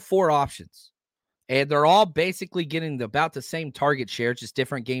one of 4 options. And they're all basically getting about the same target share, just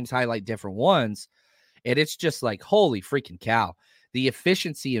different games highlight different ones. And it's just like, holy freaking cow. The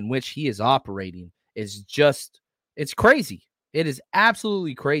efficiency in which he is operating is just, it's crazy. It is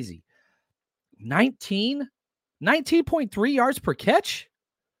absolutely crazy. 19.3 yards per catch.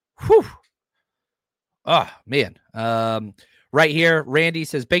 Whew. Oh, man. Right here, Randy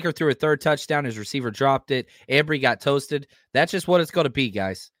says Baker threw a 3rd touchdown. His receiver dropped it. Embry got toasted. That's just what it's going to be,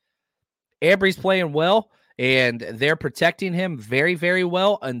 guys. Embry's playing well, and they're protecting him very, very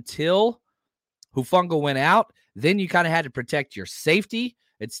well until Hufanga went out. Then you kind of had to protect your safety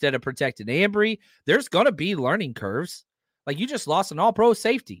instead of protecting Embry. There's going to be learning curves. Like, you just lost an all-pro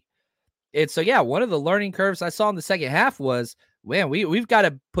safety. And so, yeah, one of the learning curves I saw in the second half was, man, we've got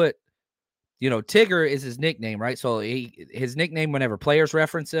to put, Tigger is his nickname, right? So his nickname whenever players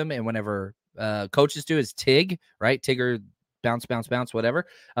reference him and whenever coaches do is Tig, right? Tigger, bounce, bounce, bounce, whatever.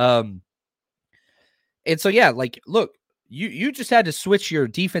 And so, yeah, like, look, you just had to switch your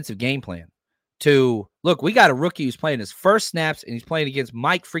defensive game plan to, look, we got a rookie who's playing his first snaps and he's playing against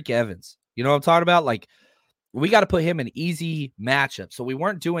Mike freak Evans. You know what I'm talking about? Like, we got to put him in easy matchup. So we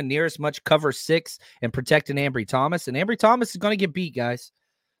weren't doing near as much cover 6 and protecting Ambry Thomas. And Ambry Thomas is going to get beat, guys.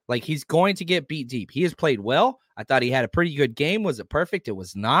 Like, he's going to get beat deep. He has played well. I thought he had a pretty good game. Was it perfect? It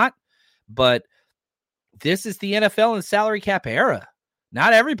was not. But this is the NFL and salary cap era.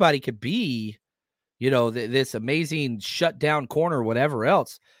 Not everybody could be, this amazing shutdown corner or whatever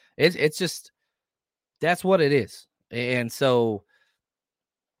else. It's just, that's what it is. And so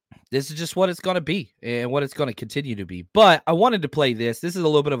this is just what it's going to be and what it's going to continue to be. But I wanted to play this. This is a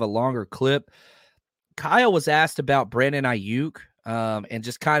little bit of a longer clip. Kyle was asked about Brandon Ayuk and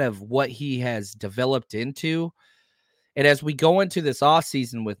just kind of what he has developed into. And as we go into this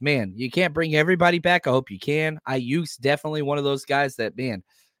offseason with, man, you can't bring everybody back. I hope you can. Ayuk's definitely one of those guys that, man,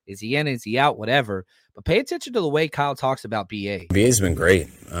 is he in, is he out, whatever. But pay attention to the way Kyle talks about BA. BA's been great.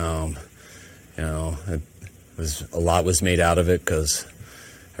 A lot was made out of it because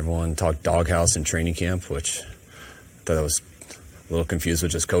everyone talked doghouse in training camp, which thought I was a little confused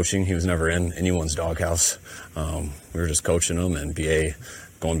with just coaching. He was never in anyone's doghouse. We were just coaching him, and BA,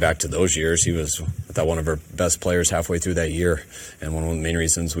 going back to those years, he was, I thought, one of our best players halfway through that year, and one of the main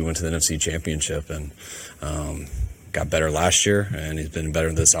reasons we went to the NFC Championship, and got better last year, and he's been better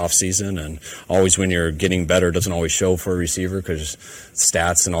this offseason. And always when you're getting better, doesn't always show for a receiver because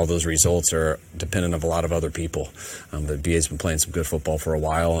stats and all those results are dependent of a lot of other people. But BA's been playing some good football for a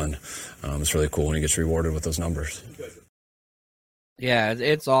while, and it's really cool when he gets rewarded with those numbers. Yeah,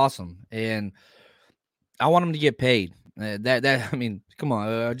 it's awesome, and I want him to get paid. I mean, come on.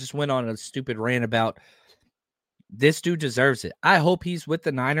 I just went on a stupid rant about this dude deserves it. I hope he's with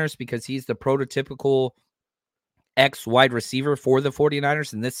the Niners because he's the prototypical X wide receiver for the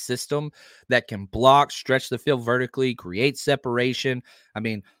 49ers in this system that can block, stretch the field vertically, create separation. I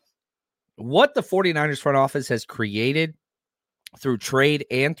mean, what the 49ers front office has created through trade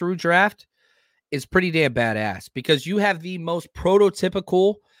and through draft is pretty damn badass because you have the most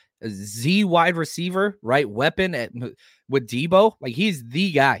prototypical Z wide receiver, right? Weapon with Debo. Like, he's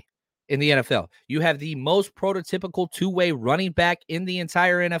the guy in the NFL. You have the most prototypical two-way running back in the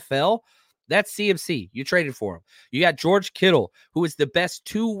entire NFL. That's CMC. You traded for him. You got George Kittle, who is the best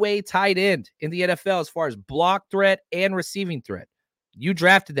two-way tight end in the NFL as far as block threat and receiving threat. You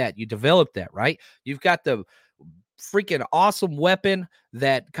drafted that. You developed that, right? You've got the freaking awesome weapon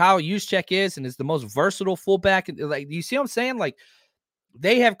that Kyle Juszczyk is and is the most versatile fullback. Like, you see what I'm saying? Like,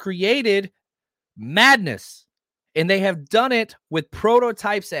 they have created madness, and they have done it with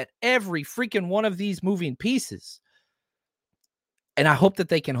prototypes at every freaking one of these moving pieces. And I hope that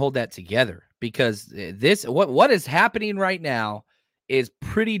they can hold that together because what is happening right now is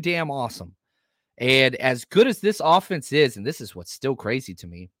pretty damn awesome. And as good as this offense is, and this is what's still crazy to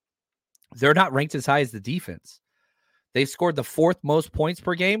me, they're not ranked as high as the defense. They've scored the 4th most points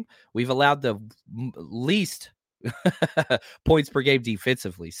per game. We've allowed the least points per game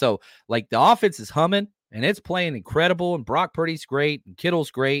defensively. So, like, the offense is humming, and it's playing incredible, and Brock Purdy's great, and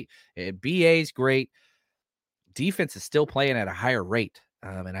Kittle's great, and BA's great. Defense is still playing at a higher rate.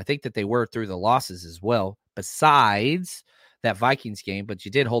 And I think that they were through the losses as well, besides that Vikings game, but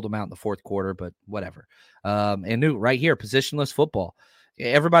you did hold them out in the 4th quarter, but whatever. And Newt, right here, positionless football.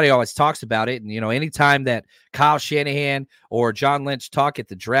 Everybody always talks about it. And, anytime that Kyle Shanahan or John Lynch talk at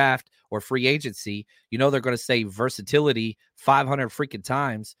the draft or free agency, they're going to say versatility 500 freaking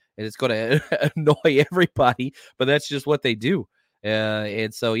times, and it's going to annoy everybody, but that's just what they do.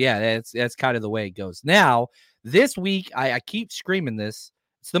 And so, yeah, that's kind of the way it goes. Now, this week, I keep screaming this.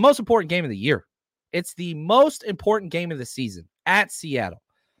 It's the most important game of the year. It's the most important game of the season at Seattle.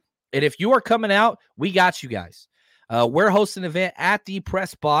 And if you are coming out, we got you guys. We're hosting an event at the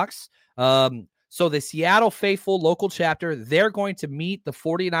Press Box. So the Seattle Faithful local chapter, they're going to meet the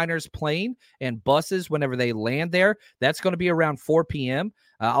 49ers plane and buses whenever they land there. That's going to be around 4 p.m.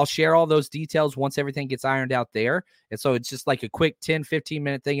 I'll share all those details once everything gets ironed out there. And so it's just like a quick 10,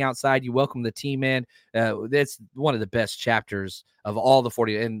 15-minute thing outside. You welcome the team in. That's one of the best chapters of all the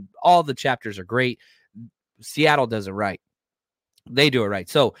 40, and all the chapters are great. Seattle does it right. They do it right.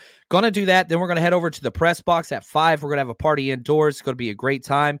 So going to do that. Then we're going to head over to the Press Box at 5. We're going to have a party indoors. It's going to be a great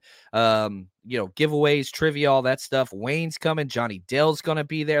time. Giveaways, trivia, all that stuff. Wayne's coming. Johnny Dell's going to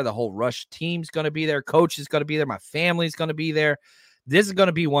be there. The whole Rush team's going to be there. Coach is going to be there. My family's going to be there. This is going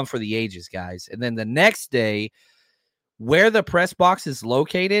to be one for the ages, guys. And then the next day, where the Press Box is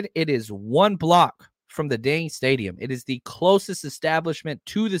located, it is 1 block from the dang stadium. It is the closest establishment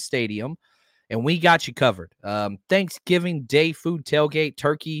to the stadium. And we got you covered. Thanksgiving Day food tailgate,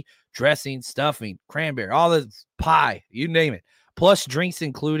 turkey, dressing, stuffing, cranberry, all the pie, you name it. Plus drinks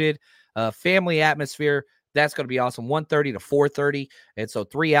included, family atmosphere. That's going to be awesome. 1:30 to 4:30. And so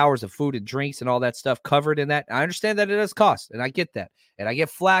 3 hours of food and drinks and all that stuff covered in that. I understand that it does cost, and I get that. And I get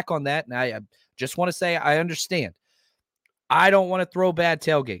flack on that. And I just want to say I understand. I don't want to throw bad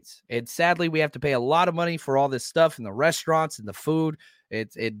tailgates. And sadly, we have to pay a lot of money for all this stuff in the restaurants and the food.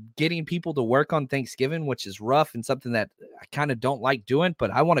 It's getting people to work on Thanksgiving, which is rough and something that I kind of don't like doing,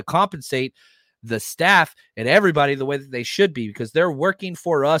 but I want to compensate the staff and everybody the way that they should be, because they're working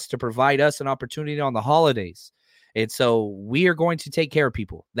for us to provide us an opportunity on the holidays. And so we are going to take care of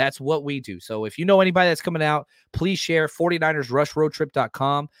people. That's what we do. So if you know anybody that's coming out, please share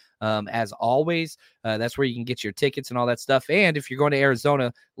 49ersrushroadtrip.com. As always, that's where you can get your tickets and all that stuff. And if you're going to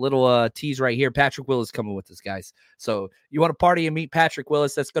Arizona, little tease right here, Patrick Willis coming with us, guys. So you want to party and meet Patrick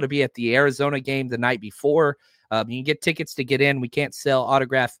Willis, that's going to be at the Arizona game the night before. You can get tickets to get in. We can't sell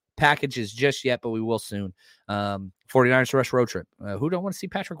autograph packages just yet, but we will soon. 49ers Rush Road Trip. Who don't want to see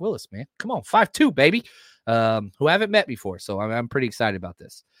Patrick Willis, man? Come on, 5'2", baby. Who I haven't met before. So I'm pretty excited about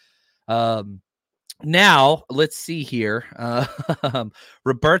this. Now, let's see here.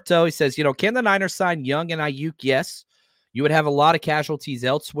 Roberto, he says, can the Niners sign Young and Ayuk? Yes. You would have a lot of casualties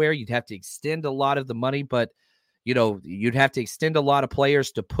elsewhere. You'd have to extend a lot of the money, but, you'd have to extend a lot of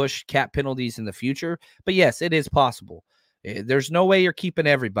players to push cap penalties in the future. But, yes, it is possible. There's no way you're keeping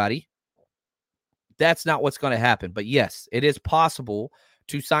everybody. That's not what's going to happen. But, yes, it is possible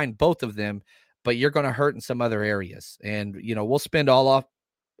to sign both of them, but you're going to hurt in some other areas. And, we'll spend all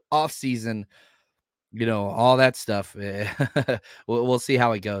off season all that stuff. We'll see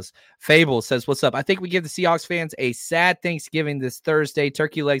how it goes. Fable says, what's up? I think we give the Seahawks fans a sad Thanksgiving this Thursday.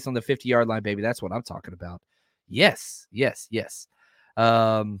 Turkey legs on the 50-yard line, baby. That's what I'm talking about. Yes. We got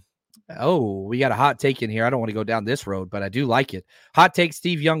a hot take in here. I don't want to go down this road, but I do like it. Hot take,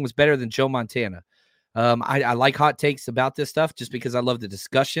 Steve Young was better than Joe Montana. I like hot takes about this stuff just because I love the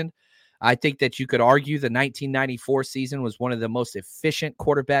discussion. I think that you could argue the 1994 season was one of the most efficient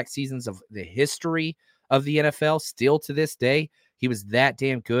quarterback seasons of the history of the NFL. Still to this day, he was that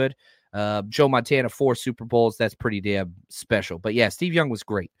damn good. Joe Montana, 4 Super Bowls. That's pretty damn special. But yeah, Steve Young was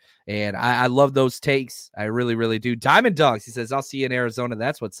great. And I love those takes. I really, really do. Diamond Dogs, he says, I'll see you in Arizona.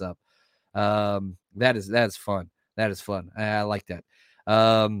 That's what's up. That is fun. That is fun. I like that.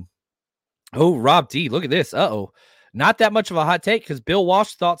 Rob D, look at this. Not that much of a hot take because Bill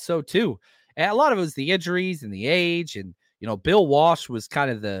Walsh thought so too. And a lot of it was the injuries and the age. And, Bill Walsh was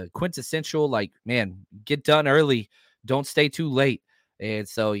kind of the quintessential, get done early. Don't stay too late. And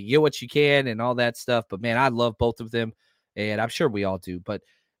so you get what you can and all that stuff. But, man, I love both of them. And I'm sure we all do. But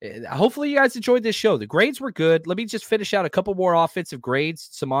hopefully you guys enjoyed this show. The grades were good. Let me just finish out a couple more offensive grades.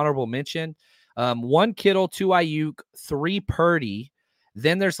 Some honorable mention. 1 Kittle, 2 Ayuk, 3 Purdy.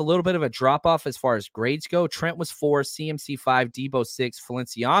 Then there's a little bit of a drop-off as far as grades go. Trent was 4, CMC 5, Debo 6,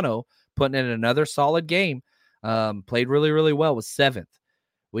 Feliciano putting in another solid game. Played really, really well, was 7th.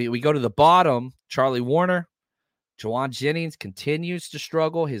 We go to the bottom. Charlie Warner, Juwan Jennings continues to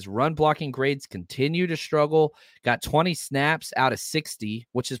struggle. His run-blocking grades continue to struggle. Got 20 snaps out of 60,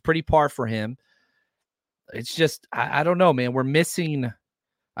 which is pretty par for him. It's just, I don't know, man. We're missing,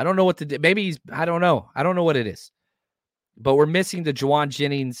 I don't know what to do. Maybe I don't know. I don't know what it is. But we're missing the Juwan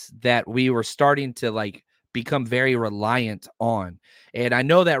Jennings that we were starting to become very reliant on. And I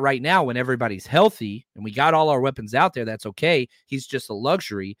know that right now when everybody's healthy and we got all our weapons out there, that's okay. He's just a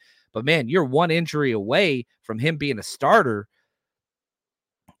luxury. But, man, you're one injury away from him being a starter.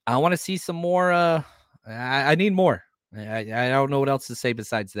 I want to see some more. I need more. I don't know what else to say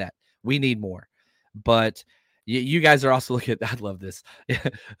besides that. We need more. But you guys are also looking at – I love this.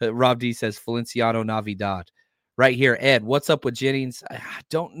 Rob D says, Feliciano Navidad. Right here, Ed, what's up with Jennings? I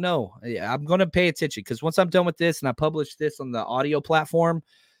don't know. I'm going to pay attention because once I'm done with this and I publish this on the audio platform,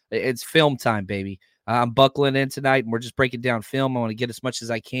 it's film time, baby. I'm buckling in tonight, and we're just breaking down film. I want to get as much as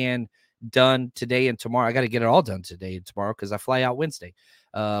I can done today and tomorrow. I got to get it all done today and tomorrow because I fly out Wednesday.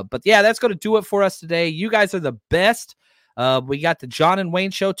 But, yeah, that's going to do it for us today. You guys are the best. We got the John and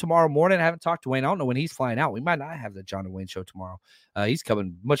Wayne show tomorrow morning. I haven't talked to Wayne. I don't know when he's flying out. We might not have the John and Wayne show tomorrow. He's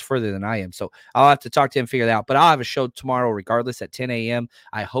coming much further than I am. So I'll have to talk to him, figure that out. But I'll have a show tomorrow regardless at 10 a.m.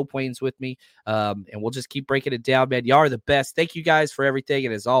 I hope Wayne's with me. And we'll just keep breaking it down, man. Y'all are the best. Thank you guys for everything.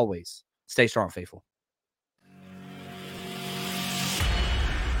 And as always, stay strong, faithful.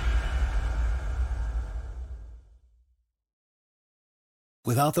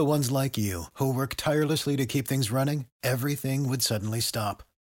 Without the ones like you, who work tirelessly to keep things running, everything would suddenly stop.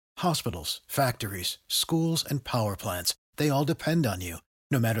 Hospitals, factories, schools, and power plants, they all depend on you.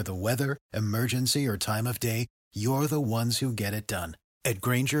 No matter the weather, emergency, or time of day, you're the ones who get it done. At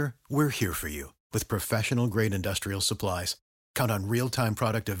Grainger, we're here for you with professional-grade industrial supplies. Count on real-time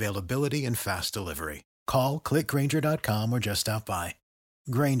product availability and fast delivery. Call, click Grainger.com, or just stop by.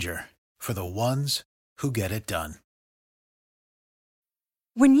 Grainger, for the ones who get it done.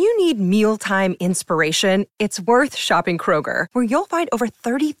 When you need mealtime inspiration, it's worth shopping Kroger, where you'll find over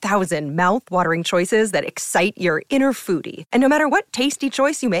 30,000 mouth-watering choices that excite your inner foodie. And no matter what tasty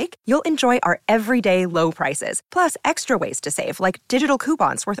choice you make, you'll enjoy our everyday low prices, plus extra ways to save, like digital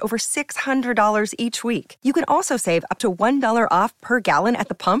coupons worth over $600 each week. You can also save up to $1 off per gallon at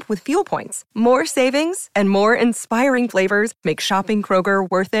the pump with fuel points. More savings and more inspiring flavors make shopping Kroger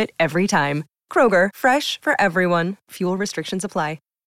worth it every time. Kroger, fresh for everyone. Fuel restrictions apply.